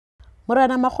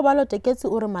Morena Makgobalo Teketsi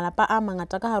o re malapa a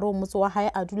mangata ka hare ho motse wa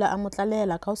hae a dula a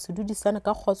motlalela ka ho se dudisane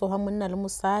ka kgotso ha monna le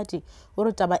mosadi. O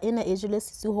re taba ena e jele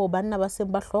sisi ho banna ba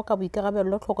seng ba hloka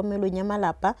boikarabello tlhokomelong ya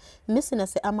malapa, mme sena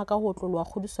se ama ka ho tlolwa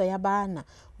kgodiso ya bana.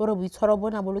 O re boitshwaro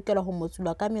bona bo lokela ho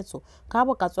motsulwa ka metso ka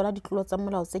bo ka tswela ditlolo tsa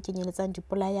molao tse kenyeletsang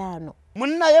dipolayano.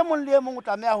 Monna ye mong le mong o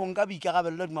tlameha ho nka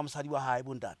boikarabello hodima mosadi wa hae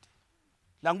bontate.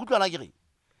 La nkutlwana ke re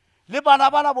le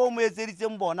bana bo mo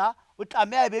etseditseng bona o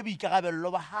tlameha be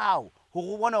boikarabello ba hao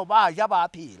ho bona ba ja ba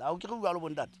phela. Ha o kire bua le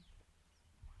bontate.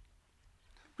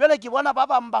 Jwale ke bona ba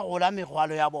bang ba gola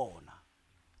megwalo ya bona,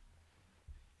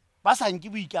 ba sa nke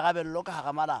boikarabello ka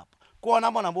hara malapa. Ko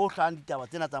ona bona mo hlahang ditaba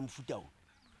tsena tsa mofuta o.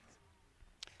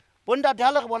 Bontate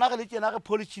ha le re bona re le tjena re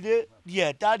polishile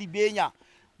dieta di benya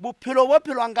bophelo bo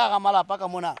phelwang ka hara malapa ka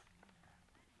mona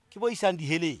ke bo isang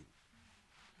diheleng.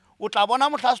 O tla bona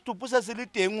mohla setupu se se le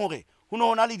teng hore ho ne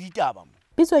hona le ditaba.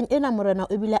 Pitsong ena morena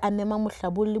o bile a mema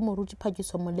mohlabong le moruti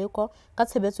Phakiso Moleko ka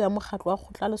tshebetso ya mokgatlo wa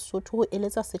kgotla Lesotho ho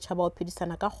eletsa setjhaba ho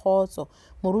phedisana ka kgotso.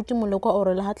 Moruti Moleko o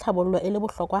re le ha tlhabollo e le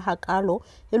bohlokwa hakalo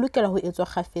e lokela ho etswa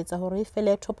kgafetsa hore e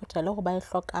fele thopotele ho ba e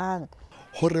hlokang.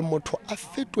 Hore motho a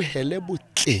fetohele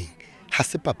botleng ha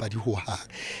se papadi ho hang,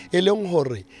 e leng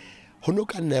hore ho no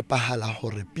ka nepahala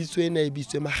hore pitso ena e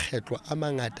bitswe makgetlo a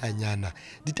mangatanyana.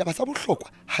 Ditaba tsa bohlokwa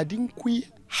ha di nkwe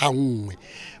hangwe.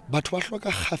 Batho ba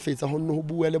hloka kgafetsa ho nne ho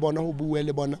bua le bona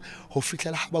ho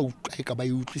fihlela ha ba utlwa eka ba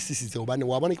utlwisisitse hobane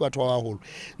wa bona ke batho ba baholo.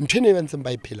 Ntho ene ba ntseng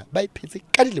ba iphela ba iphetse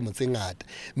ka dilemo tse ngata,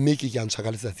 mme ke a ntshwa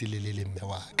ka letsatsi le le mme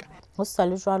wa ka. Ho sa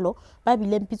le jwalo ba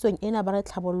bileng pitsong ena ba re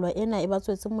tlhabollo ena e ba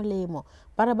tswetse molemo,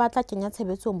 ba re ba tla kenya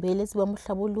tshebetsong boeletsi ba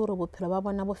mohlabolli hore bophelo ba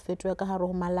bona bo fetohe ka hare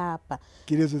ho malapa.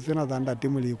 Ke letso tsena tsa ntate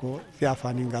Moleko tse a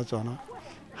faneng ka tsona.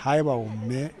 Haeba o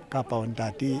mme kapa o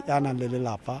ntate ya nang le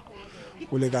lelapa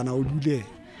o lekana o dule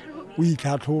o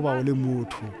itlhatlhoba o le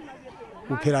motho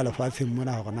o phela lefatsheng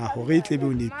mona hore na hore e tsebe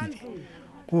o nepile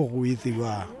ko go e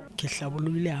tsebang. Ke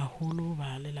hlabollohile haholo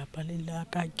ba lelapa le la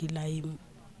ka ke la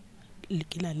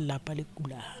lelapa le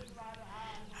kulang.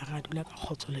 Ha ra dula ka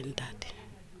kgotso le ntate.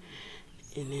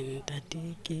 Ene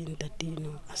ntate ke ntate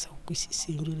no a sa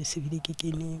utlwisiseng jwale se bile ke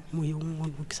kene moyeng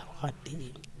o ke sa o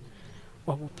rateng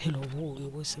wa bophelo bono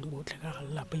bo seng botle ka hara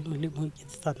lelapa e mole mo ke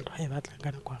tsa ntho ha e batlang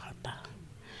ka nako a ratang.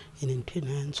 Ene ntho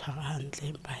ena ya ntshwara hantle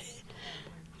empa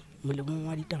molemong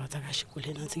wa ditaba tsa ka sheko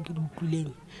lena tse ke di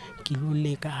utlwileng ke lo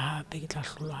leka hape ke tla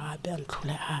hlolwa hape a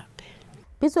ntlhole hape.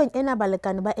 Pitsong ena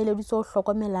balekane ba eleditswe ho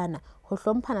hlokomelana, ho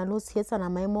hlomphana le ho tshehetsana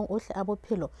maemong ohle a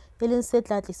bophelo, e leng se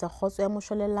tla tlisa kgotso ya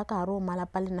moshwelella ka hare ho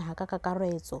malapa le naha ka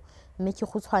kakaretso. Mme ke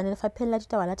kgutshwane lefapheng la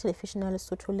ditaba la telefishene ya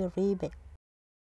Lesotho le Ribe.